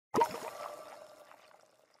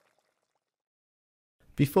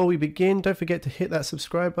Before we begin, don't forget to hit that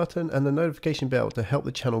subscribe button and the notification bell to help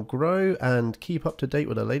the channel grow and keep up to date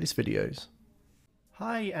with the latest videos.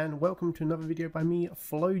 Hi and welcome to another video by me,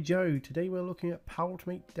 FlowJoe. Today we're looking at Power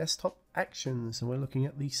Automate desktop actions and we're looking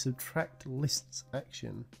at the subtract lists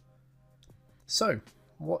action. So,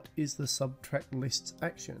 what is the subtract lists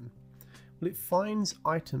action? Well, it finds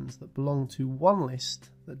items that belong to one list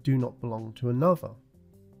that do not belong to another.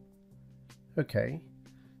 Okay,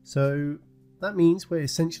 so that means we're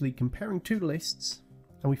essentially comparing two lists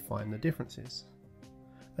and we find the differences.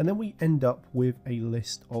 And then we end up with a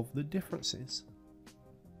list of the differences.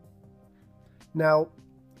 Now,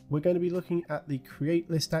 we're going to be looking at the create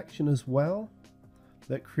list action as well,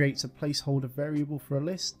 that creates a placeholder variable for a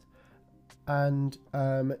list. And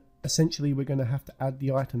essentially we're going to have to add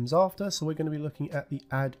the items after, so we're going to be looking at the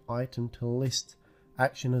add item to list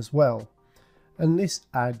action as well. And this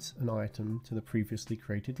adds an item to the previously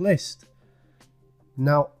created list.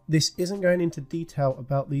 Now, this isn't going into detail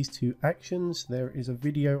about these two actions. There is a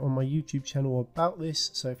video on my YouTube channel about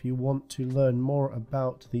this, so if you want to learn more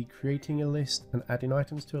about the creating a list and adding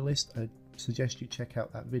items to a list, I suggest you check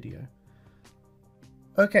out that video.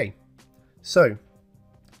 Okay, so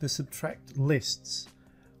the subtract lists.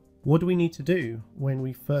 What do we need to do when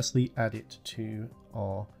we firstly add it to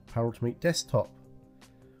our Power Automate desktop?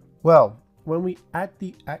 Well, when we add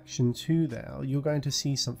the action to there, you're going to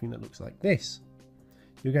see something that looks like this.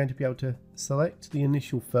 You're going to be able to select the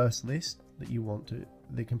initial first list that you want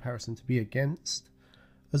the comparison to be against,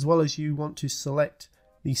 as well as you want to select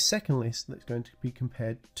the second list that's going to be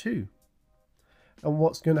compared to. And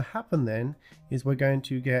what's going to happen then is we're going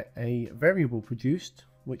to get a variable produced,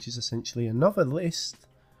 which is essentially another list,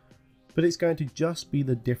 but it's going to just be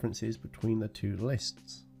the differences between the two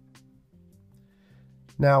lists.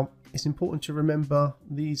 Now, it's important to remember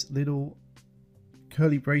these little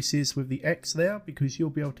curly braces with the X there, because you'll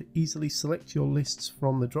be able to easily select your lists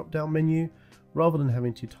from the drop down menu rather than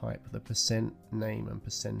having to type the %name and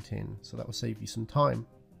 %in, so that will save you some time.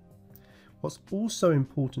 What's also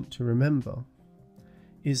important to remember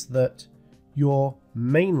is that your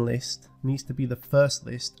main list needs to be the first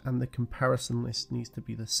list and the comparison list needs to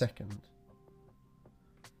be the second.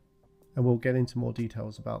 And we'll get into more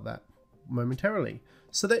details about that momentarily.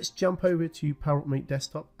 So let's jump over to Power Automate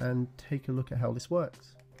Desktop and take a look at how this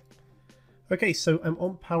works. Okay, so I'm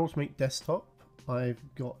on Power Automate Desktop. I've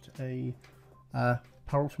got a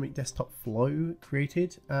Power Automate Desktop flow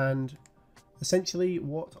created, and essentially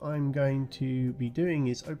what I'm going to be doing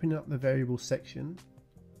is opening up the variable section,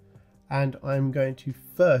 and I'm going to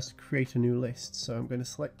first create a new list. So I'm going to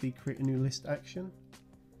select the create a new list action,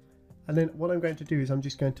 and then what I'm going to do is I'm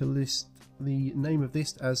just going to list the name of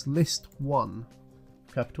this as list1,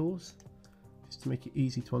 capitals, just to make it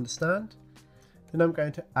easy to understand. Then I'm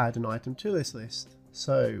going to add an item to this list.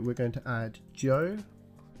 So we're going to add Joe,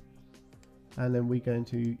 and then we're going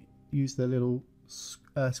to use the little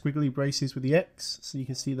squiggly braces with the X, so you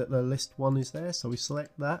can see that the list1 is there. So we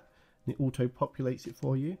select that and it auto populates it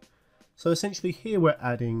for you. So essentially here we're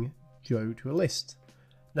adding Joe to a list.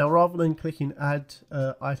 Now, rather than clicking add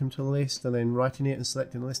item to the list and then writing it and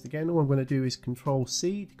selecting the list again, all I'm going to do is Control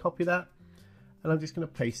C to copy that, and I'm just going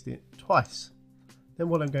to paste it twice. Then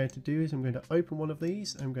what I'm going to do is I'm going to open one of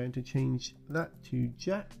these, I'm going to change that to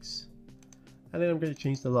Jax, and then I'm going to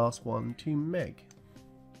change the last one to Meg.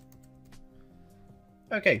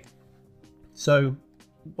 Okay, so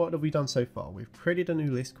what have we done so far? We've created a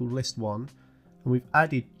new list called list1, and we've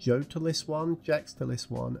added Joe to list1, Jax to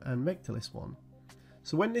list1, and Meg to list1.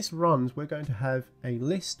 So when this runs, we're going to have a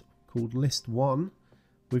list called list1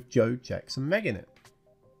 with Joe, Jax, and Meg in it.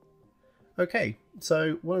 Okay,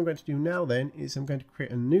 so what I'm going to do now then is I'm going to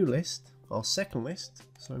create a new list, our second list.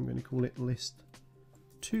 So I'm going to call it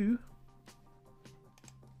list2.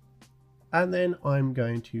 And then I'm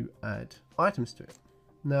going to add items to it.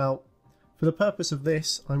 Now, for the purpose of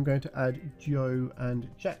this, I'm going to add Joe and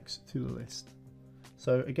Jax to the list.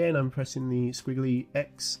 So again, I'm pressing the squiggly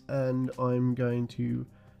X and I'm going to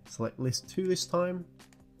select list2 this time.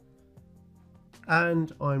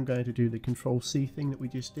 And I'm going to do the Control C thing that we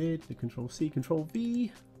just did, the Control C, Control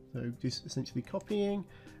V. So just essentially copying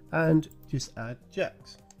and just add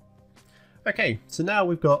Jax. Okay, so now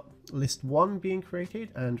we've got list1 being created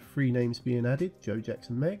and 3 names being added, Joe, Jax,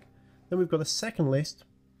 and Meg. Then we've got a second list,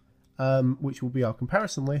 which will be our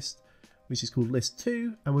comparison list, which is called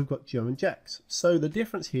list2, and we've got Joe and Jax. So the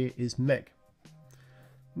difference here is Meg.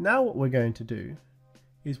 Now what we're going to do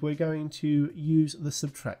is we're going to use the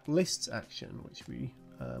subtract lists action, which we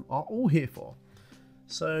are all here for.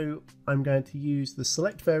 So I'm going to use the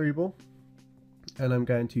select variable, and I'm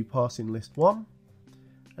going to pass in list1,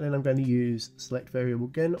 and and then I'm going to use select variable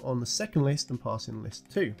again on the second list and pass in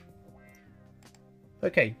list 2.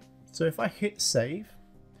 Okay, so if I hit save,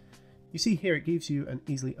 you see here it gives you an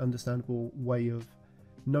easily understandable way of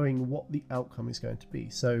knowing what the outcome is going to be.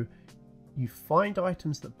 So you find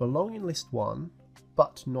items that belong in list 1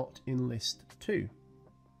 but not in list 2,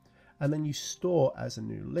 and then you store as a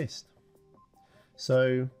new list.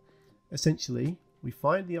 So essentially we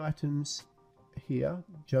find the items here,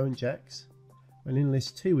 Joe and Jax, and in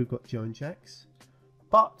list 2 we've got Joe and Jax,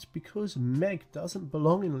 but because Meg doesn't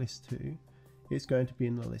belong in list 2, it's going to be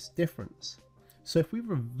in the list difference. So if we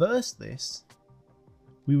reverse this,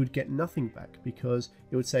 we would get nothing back, because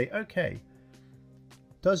it would say, okay,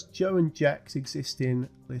 does Joe and Jax exist in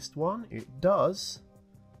list 1? It does.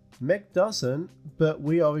 Meg doesn't, but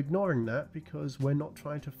we are ignoring that because we're not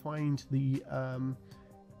trying to find the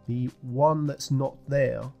one that's not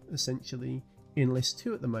there, essentially, in list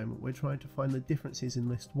 2 at the moment. We're trying to find the differences in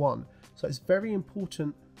list 1. So it's very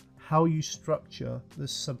important how you structure the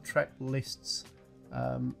subtract lists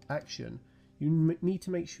action. You need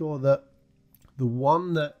to make sure that the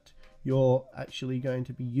one that you're actually going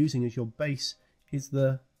to be using as your base is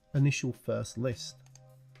the initial first list.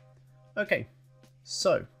 Okay,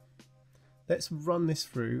 so let's run this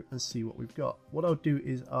through and see what we've got. What I'll do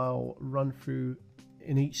is I'll run through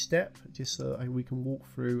in each step just so we can walk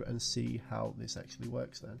through and see how this actually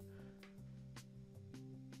works then.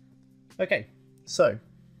 Okay, so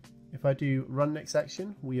if I do run next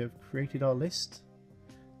action, we have created our list.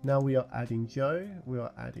 Now we are adding Joe, we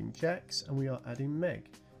are adding Jax, and we are adding Meg.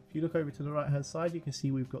 If you look over to the right hand side, you can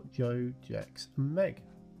see we've got Joe, Jax, and Meg.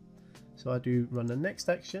 So I do run the next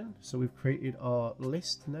action. So we've created our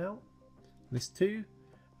list now, list 2,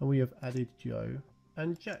 and we have added Joe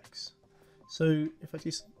and Jax. So if I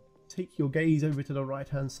just take your gaze over to the right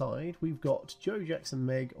hand side, we've got Joe, Jax, and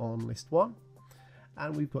Meg on list 1,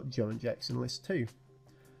 and we've got Joe and Jax in list 2.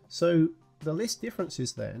 So the list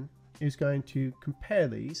differences then is going to compare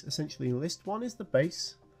these. Essentially, list 1 is the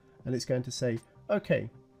base, and it's going to say, okay,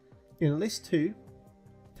 in list 2,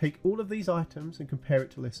 take all of these items and compare it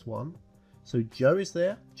to list 1. So Joe is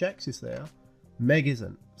there, Jax is there, Meg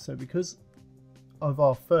isn't. So because of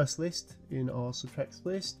our first list in our subtract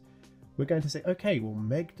list, we're going to say, okay, well,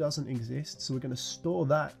 Meg doesn't exist, so we're going to store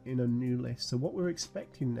that in a new list. So what we're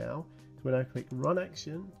expecting now is when I click run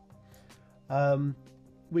action,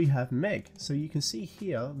 we have Meg. So you can see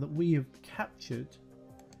here that we have captured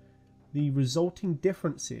the resulting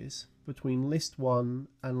differences between list 1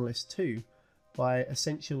 and list 2 by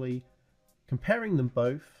essentially comparing them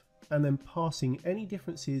both and then passing any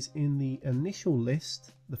differences in the initial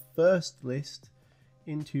list, the first list,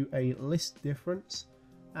 into a list difference,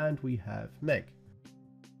 and we have Meg.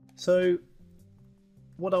 So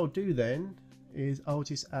what I'll do then is I'll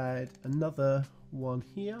just add another one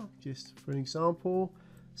here just for an example.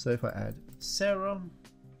 So if I add Sarah,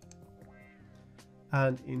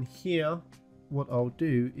 and in here what I'll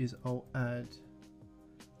do is I'll add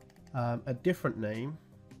a different name,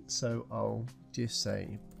 so I'll just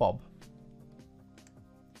say Bob.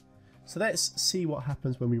 So let's see what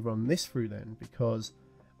happens when we run this through then, because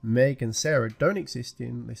Meg and Sarah don't exist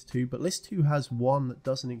in list 2, but list 2 has one that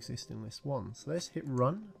doesn't exist in list 1. So let's hit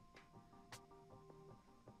run.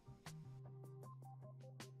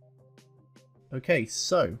 Okay,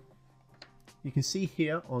 so you can see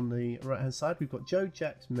here on the right hand side we've got Joe,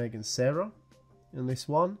 Jax, Meg and Sarah in list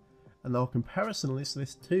 1, and our comparison list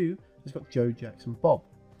 2, has got Joe, Jax and Bob.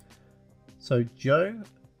 So Joe,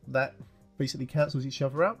 that basically cancels each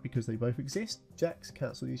other out because they both exist. Jax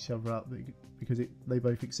cancels each other out because they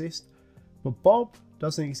both exist. But Bob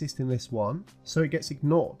doesn't exist in list 1, so it gets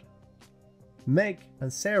ignored. Meg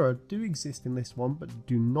and Sarah do exist in list 1 but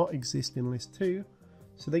do not exist in list 2,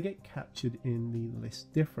 so they get captured in the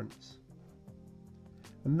list difference.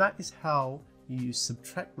 And that is how you use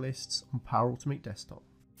subtract lists on Power Automate Desktop.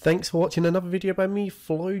 Thanks for watching another video by me,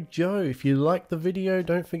 FloJoe. If you liked the video,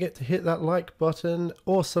 don't forget to hit that like button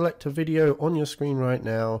or select a video on your screen right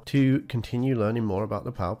now to continue learning more about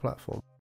the Power Platform.